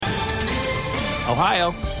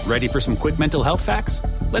Ohio, ready for some quick mental health facts?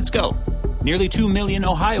 Let's go. Nearly 2 million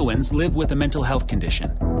Ohioans live with a mental health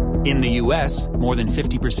condition. In the U.S., more than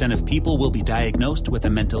 50% of people will be diagnosed with a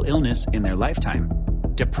mental illness in their lifetime.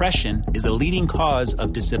 Depression is a leading cause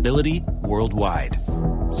of disability worldwide.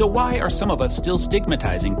 So why are some of us still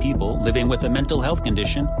stigmatizing people living with a mental health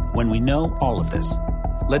condition when we know all of this?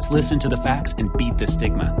 Let's listen to the facts and beat the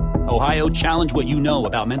stigma. Ohio, challenge what you know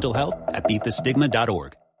about mental health at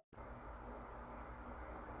beatthestigma.org.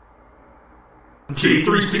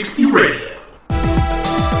 J360 Radio.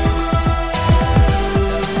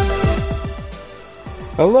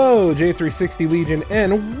 Hello, J360 Legion,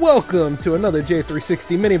 and welcome to another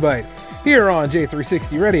J360 Mini Bite here on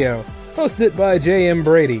J360 Radio, hosted by J.M.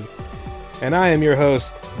 Brady. And I am your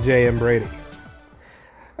host, J.M. Brady.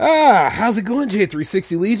 How's it going,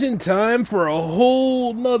 J360 Legion? Time for a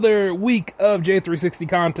whole nother week of J360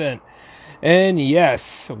 content. And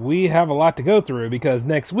yes, we have a lot to go through because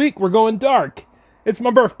next week we're going dark. It's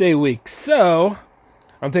my birthday week, so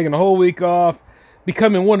I'm taking a whole week off,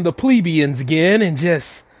 becoming one of the plebeians again, and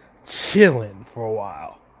just chilling for a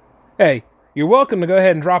while. Hey, you're welcome to go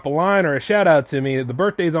ahead and drop a line or a shout out to me. The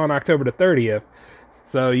birthday's on October the 30th.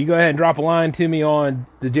 So you go ahead and drop a line to me on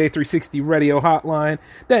the J360 Radio hotline.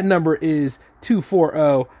 That number is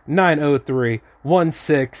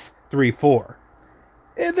 240-903-1634.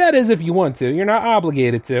 That is if you want to. You're not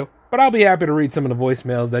obligated to. But I'll be happy to read some of the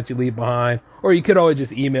voicemails that you leave behind. Or you could always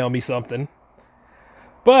just email me something.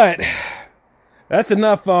 But that's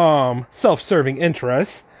enough self-serving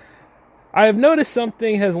interest. I have noticed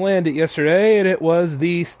something has landed yesterday, and it was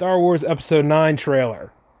the Star Wars Ep.9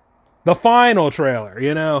 trailer. The final trailer,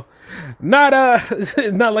 you know. Not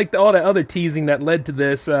like all the other teasing that led to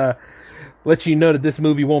this, lets you know that this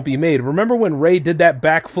movie won't be made. Remember when Rey did that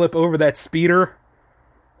backflip over that speeder?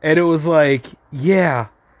 And it was like, yeah,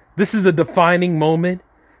 this is a defining moment.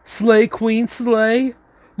 Slay, Queen, slay.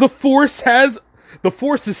 The Force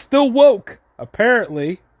is still woke,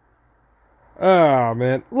 apparently. Oh,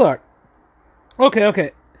 man. Look.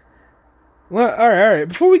 Okay. Well, all right.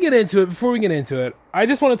 Before we get into it, I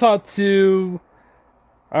just want to talk to,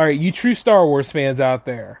 all right, you true Star Wars fans out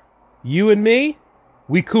there. You and me,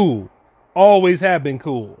 we cool. Always have been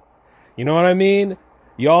cool. You know what I mean?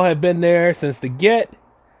 Y'all have been there since the get,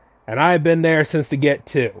 and I've been there since the get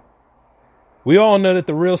too. We all know that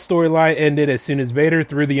the real storyline ended as soon as Vader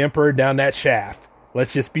threw the Emperor down that shaft.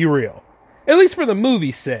 Let's just be real. At least for the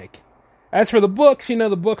movie's sake. As for the books, you know,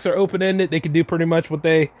 the books are open-ended. They could do pretty much what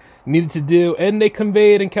they needed to do, and they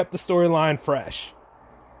conveyed and kept the storyline fresh.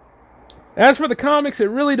 As for the comics,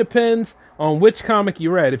 it really depends on which comic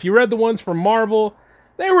you read. If you read the ones from Marvel,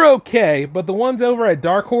 they were okay, but the ones over at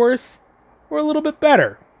Dark Horse were a little bit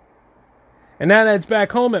better. And now that it's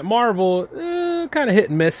back home at Marvel, kind of hit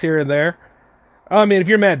and miss here and there. I mean, if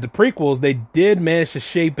you're mad at the prequels, they did manage to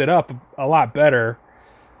shape it up a lot better.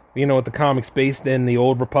 You know, with the comics based in the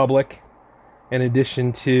Old Republic, in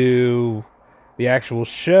addition to the actual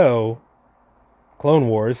show, Clone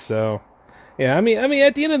Wars. So, yeah, I mean,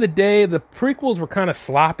 at the end of the day, the prequels were kind of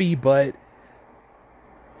sloppy, but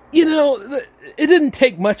you know, it didn't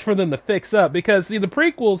take much for them to fix up because, see, the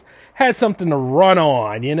prequels had something to run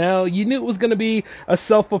on, you know? You knew it was going to be a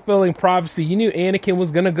self-fulfilling prophecy. You knew Anakin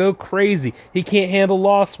was going to go crazy. He can't handle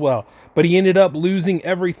loss well. But he ended up losing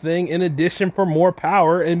everything in addition for more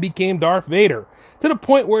power and became Darth Vader, to the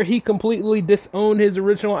point where he completely disowned his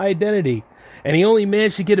original identity. And he only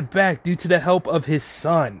managed to get it back due to the help of his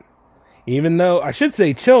son. Even though, I should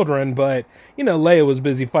say children, but, you know, Leia was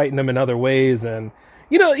busy fighting them in other ways, and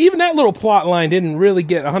you know, even that little plot line didn't really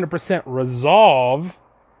get 100% resolved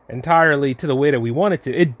entirely to the way that we wanted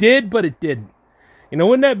to. It did, but it didn't. You know,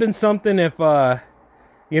 wouldn't that have been something if,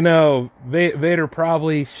 you know, Vader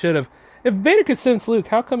probably should have... If Vader could sense Luke,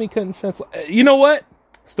 how come he couldn't sense... You know what?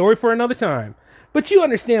 Story for another time. But you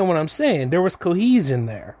understand what I'm saying. There was cohesion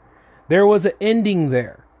there. There was an ending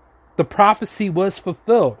there. The prophecy was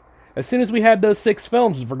fulfilled. As soon as we had those 6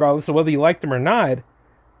 films, regardless of whether you liked them or not,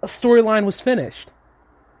 a storyline was finished.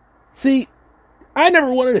 See, I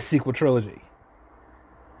never wanted a sequel trilogy.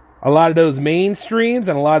 A lot of those mainstreams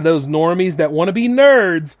and a lot of those normies that want to be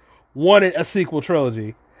nerds wanted a sequel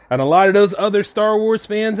trilogy. And a lot of those other Star Wars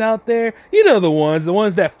fans out there, you know the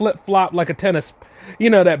ones that flip-flop like a tennis, you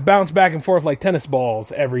know, that bounce back and forth like tennis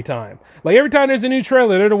balls every time. Like every time there's a new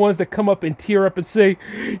trailer, they're the ones that come up and tear up and say,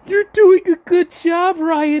 "You're doing a good job,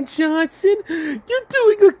 Rian Johnson. You're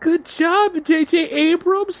doing a good job, J.J.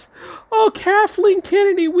 Abrams. Oh, Kathleen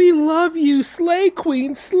Kennedy, we love you. Slay,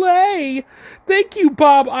 Queen, slay. Thank you,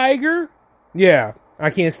 Bob Iger." Yeah, I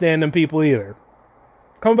can't stand them people either.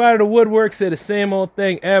 Come out of the woodwork, say the same old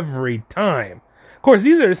thing every time. Of course,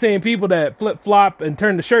 these are the same people that flip-flop and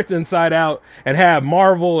turn the shirts inside out and have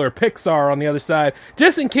Marvel or Pixar on the other side,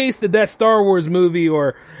 just in case that Star Wars movie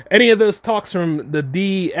or any of those talks from the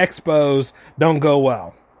D Expos don't go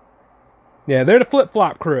well. Yeah, they're the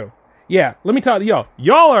flip-flop crew. Yeah, let me talk to y'all.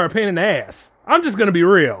 Y'all are a pain in the ass. I'm just going to be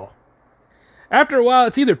real. After a while,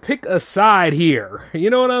 it's either pick a side here.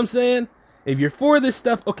 You know what I'm saying? If you're for this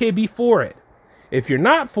stuff, okay, be for it. If you're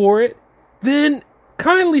not for it, then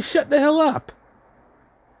kindly shut the hell up.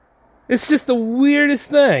 It's just the weirdest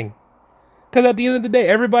thing. Because at the end of the day,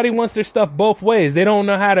 everybody wants their stuff both ways. They don't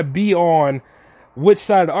know how to be on which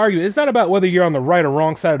side of the argument. It's not about whether you're on the right or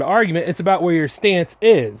wrong side of the argument. It's about where your stance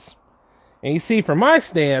is. And you see, for my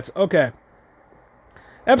stance, okay,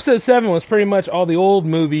 Episode 7 was pretty much all the old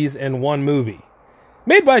movies in one movie.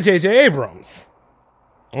 Made by J.J. Abrams.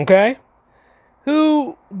 Okay?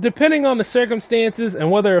 Who, depending on the circumstances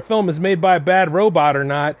and whether a film is made by a bad robot or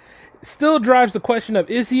not, still drives the question of,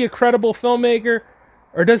 is he a credible filmmaker?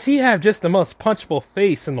 Or does he have just the most punchable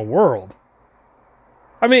face in the world?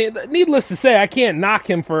 I mean, needless to say, I can't knock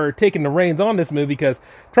him for taking the reins on this movie because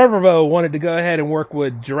Trevorrow wanted to go ahead and work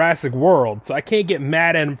with Jurassic World, so I can't get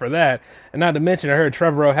mad at him for that. And not to mention, I heard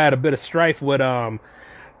Trevorrow had a bit of strife with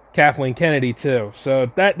Kathleen Kennedy too,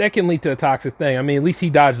 so that can lead to a toxic thing. I mean, at least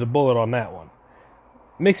he dodged a bullet on that one.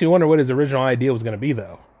 Makes me wonder what his original idea was going to be,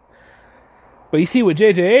 though. But you see, with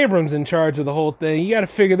J.J. Abrams in charge of the whole thing, you got to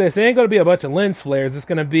figure this. It ain't going to be a bunch of lens flares. It's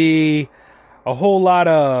going to be a whole lot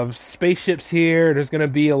of spaceships here. There's going to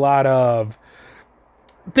be a lot of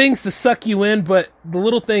things to suck you in, but the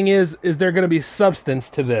little thing is there going to be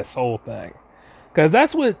substance to this whole thing? Because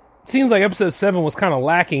that's what seems like Episode 7 was kind of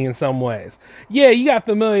lacking in some ways. Yeah, you got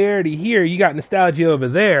familiarity here, you got nostalgia over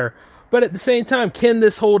there, but at the same time, can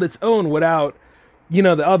this hold its own without,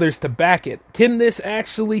 the others to back it? Can this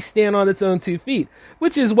actually stand on its own 2 feet?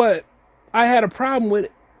 Which is what I had a problem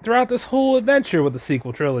with throughout this whole adventure with the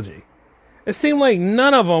sequel trilogy. It seemed like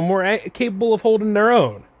none of them were capable of holding their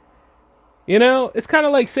own. It's kind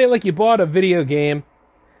of like, say, like you bought a video game,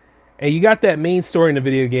 and you got that main story in the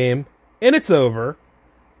video game, and it's over,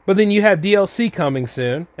 but then you have DLC coming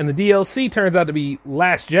soon, and the DLC turns out to be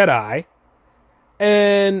Last Jedi,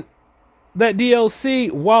 and that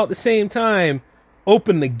DLC, while at the same time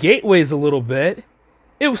opened the gateways a little bit,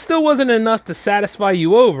 it still wasn't enough to satisfy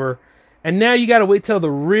you over, and now you gotta wait till the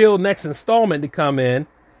real next installment to come in,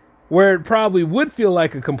 where it probably would feel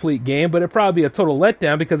like a complete game, but it'd probably be a total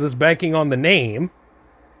letdown because it's banking on the name,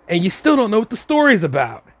 and you still don't know what the story's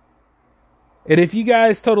about. And if you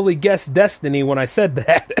guys totally guessed Destiny when I said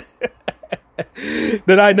that,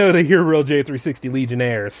 then I know that you're real J360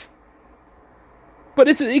 Legionnaires. But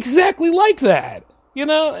it's exactly like that.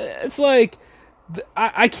 It's like,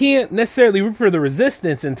 I can't necessarily root for the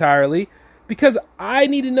Resistance entirely, because I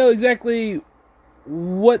need to know exactly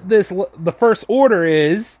what the First Order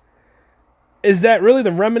is. Is that really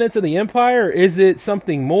the remnants of the Empire? Or is it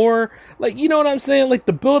something more? Like, you know what I'm saying? Like,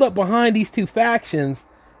 the build-up behind these two factions,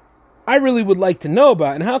 I really would like to know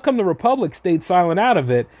about. And how come the Republic stayed silent out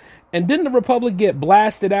of it? And didn't the Republic get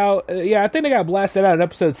blasted out? Yeah, I think they got blasted out in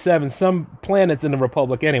Episode 7. Some planets in the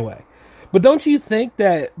Republic anyway. But don't you think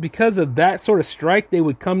that because of that sort of strike, they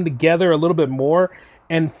would come together a little bit more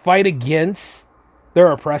and fight against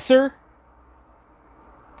their oppressor?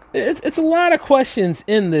 It's a lot of questions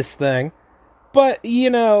in this thing. But,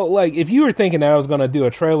 like, if you were thinking that I was going to do a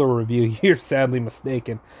trailer review, you're sadly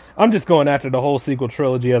mistaken. I'm just going after the whole sequel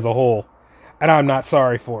trilogy as a whole. And I'm not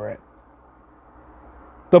sorry for it.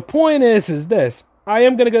 The point is this. I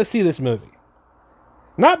am going to go see this movie.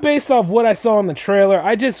 Not based off what I saw in the trailer.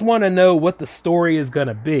 I just want to know what the story is going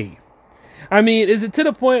to be. I mean, is it to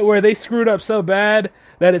the point where they screwed up so bad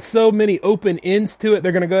that it's so many open ends to it,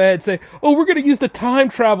 they're going to go ahead and say, oh, we're going to use the time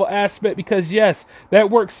travel aspect because, yes, that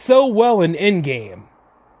works so well in Endgame.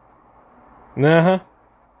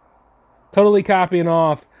 Totally copying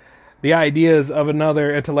off the ideas of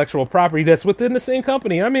another intellectual property that's within the same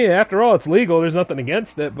company. I mean, after all, it's legal. There's nothing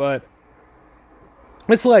against it, but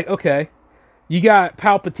it's like, okay, you got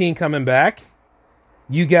Palpatine coming back.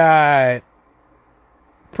 You got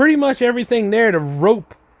pretty much everything there to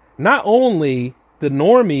rope not only the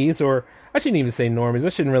normies, or I shouldn't even say normies, I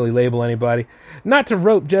shouldn't really label anybody, not to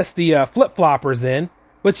rope just the flip-floppers in,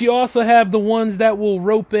 but you also have the ones that will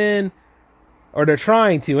rope in, or they're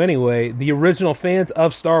trying to anyway, the original fans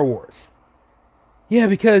of Star Wars. Yeah,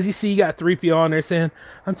 because you see, you got 3PO on there saying,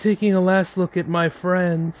 I'm taking a last look at my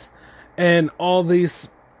friends, and all these,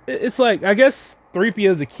 it's like, I guess 3PO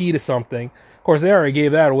is a key to something. Of course, they already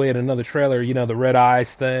gave that away in another trailer, the Red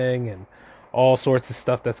Eyes thing, and all sorts of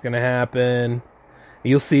stuff that's going to happen.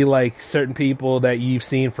 You'll see like certain people that you've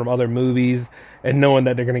seen from other movies and knowing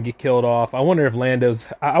that they're going to get killed off. I wonder how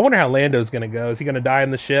Lando's going to go. Is he going to die in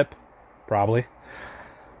the ship? Probably.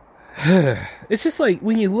 It's just like,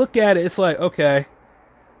 when you look at it, it's like, okay,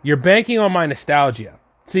 you're banking on my nostalgia.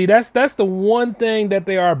 See, that's the one thing that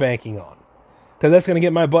they are banking on, because that's going to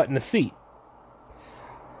get my butt in the seat.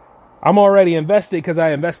 I'm already invested because I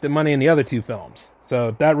invested money in the other two films.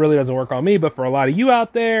 So that really doesn't work on me. But for a lot of you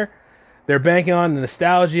out there, they're banking on the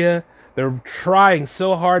nostalgia. They're trying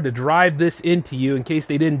so hard to drive this into you, in case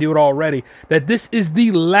they didn't do it already, that this is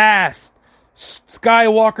the last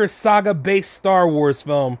Skywalker saga-based Star Wars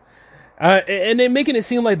film. And they're making it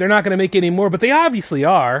seem like they're not going to make any more, but they obviously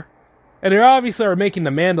are. And they obviously are making the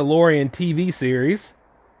Mandalorian TV series.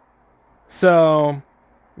 So,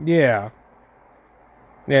 yeah.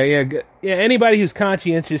 Yeah, anybody who's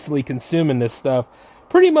conscientiously consuming this stuff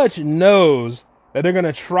pretty much knows that they're going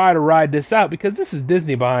to try to ride this out, because this is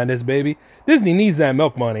Disney behind this, baby. Disney needs that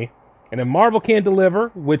milk money. And if Marvel can't deliver,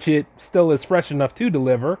 which it still is fresh enough to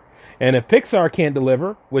deliver, and if Pixar can't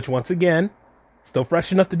deliver, which once again, still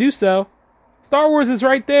fresh enough to do so, Star Wars is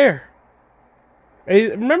right there. Hey,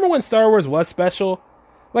 remember when Star Wars was special?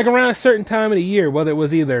 Like around a certain time of the year, whether it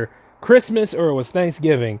was either Christmas or it was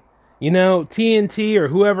Thanksgiving. You know, TNT or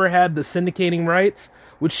whoever had the syndicating rights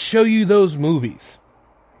would show you those movies.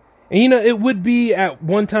 And, you know, it would be, at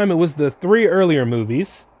one time, it was the 3 earlier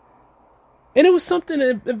movies. And it was something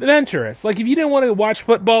adventurous. Like, if you didn't want to watch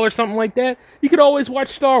football or something like that, you could always watch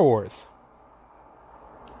Star Wars.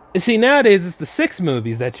 And see, nowadays, it's the 6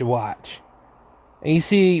 movies that you watch. And you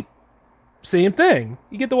see, same thing.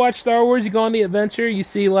 You get to watch Star Wars, you go on the adventure, you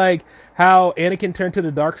see, like, how Anakin turned to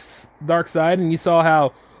the dark side, and you saw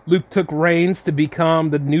how Luke took reins to become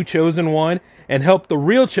the new Chosen One and help the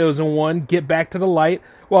real Chosen One get back to the light,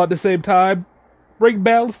 while at the same time bring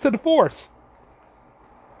balance to the Force.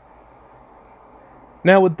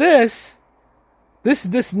 Now with this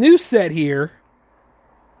new set here,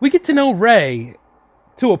 we get to know Rey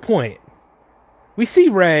to a point. We see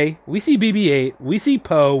Rey, we see BB-8, we see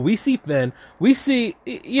Poe, we see Finn, we see,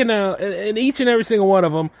 you know, and each and every single one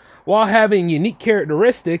of them, while having unique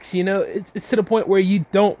characteristics, you know, it's to the point where you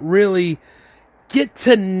don't really get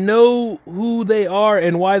to know who they are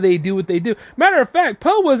and why they do what they do. Matter of fact,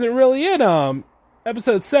 Poe wasn't really in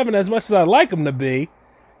episode 7 as much as I'd like him to be.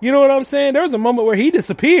 You know what I'm saying? There was a moment where he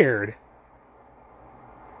disappeared.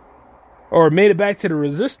 Or made it back to the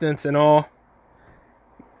Resistance and all.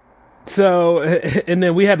 So, and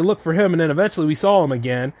then we had to look for him, and then eventually we saw him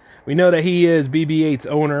again. We know that he is BB-8's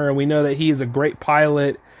owner, and we know that he is a great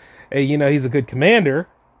pilot. You know, he's a good commander.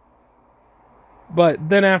 But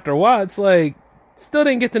then after a while, it's like, still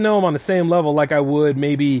didn't get to know him on the same level like I would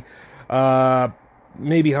maybe Han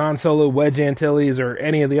Solo, Wedge Antilles, or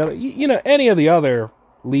any of the other, any of the other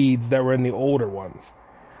leads that were in the older ones.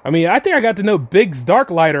 I mean, I think I got to know Biggs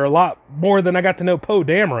Darklighter a lot more than I got to know Poe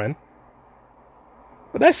Dameron.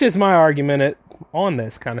 But that's just my argument on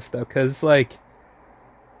this kind of stuff, because, like,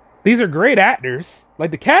 these are great actors.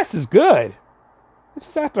 Like, the cast is good. It's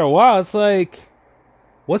just after a while, it's like,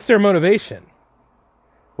 what's their motivation?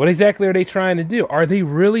 What exactly are they trying to do? Are they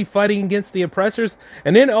really fighting against the oppressors?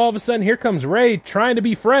 And then all of a sudden, here comes Rey trying to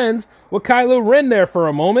be friends with Kylo Ren there for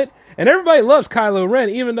a moment. And everybody loves Kylo Ren,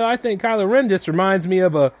 even though I think Kylo Ren just reminds me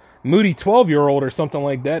of a moody 12-year-old or something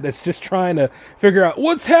like that that's just trying to figure out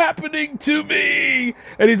what's happening to me.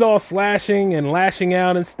 And he's all slashing and lashing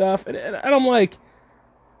out and stuff. And I'm like,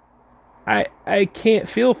 I can't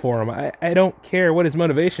feel for him. I don't care what his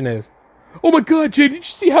motivation is. Oh my god, Jay, did you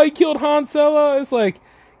see how he killed Han Solo? It's like,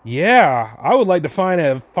 yeah, I would like to find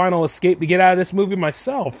a final escape to get out of this movie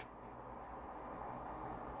myself.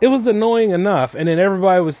 It was annoying enough, and then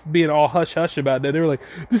everybody was being all hush-hush about that. They were like,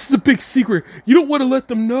 this is a big secret. You don't want to let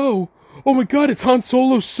them know. Oh my god, it's Han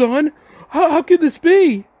Solo's son? How could this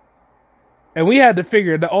be? And we had to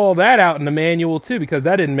figure all that out in the manual, too, because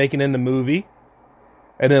that didn't make it in the movie.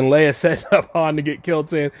 And then Leia set up Han to get killed,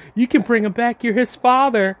 saying, you can bring him back, you're his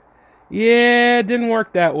father. Yeah, it didn't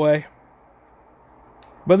work that way.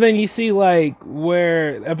 But then you see, like,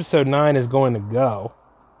 where Episode 9 is going to go.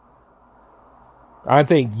 I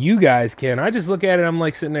think you guys can. I just look at it, I'm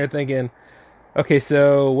like sitting there thinking, okay,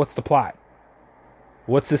 so what's the plot?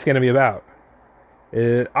 What's this going to be about?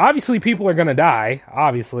 Obviously, people are going to die.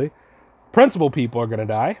 Obviously. Principal people are going to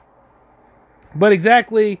die. But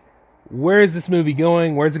exactly, where is this movie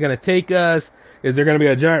going? Where's it going to take us? Is there going to be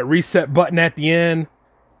a giant reset button at the end?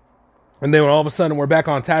 And then when all of a sudden we're back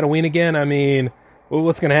on Tatooine again? I mean,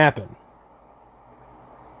 what's going to happen?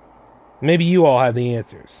 Maybe you all have the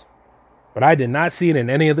answers. But I did not see it in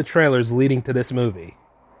any of the trailers leading to this movie.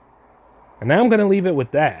 And now I'm going to leave it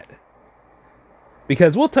with that.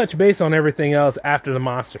 Because we'll touch base on everything else after the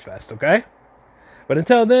Monster Fest, okay? But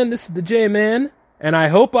until then, this is the J-Man, and I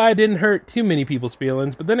hope I didn't hurt too many people's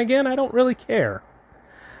feelings, but then again, I don't really care.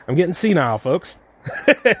 I'm getting senile, folks.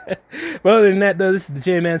 But other than that, though, this is the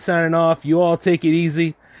J-Man signing off. You all take it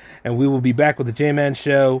easy, and we will be back with the J-Man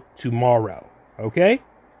Show tomorrow, okay?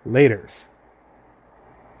 Laters.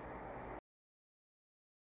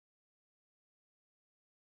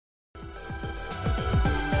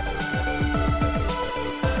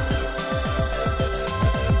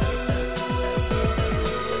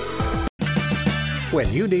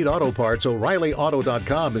 When you need auto parts,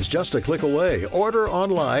 O'ReillyAuto.com is just a click away. Order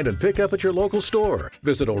online and pick up at your local store.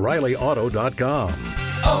 Visit O'ReillyAuto.com.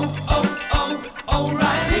 Oh, oh, oh,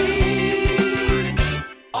 O'Reilly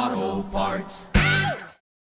Auto Parts.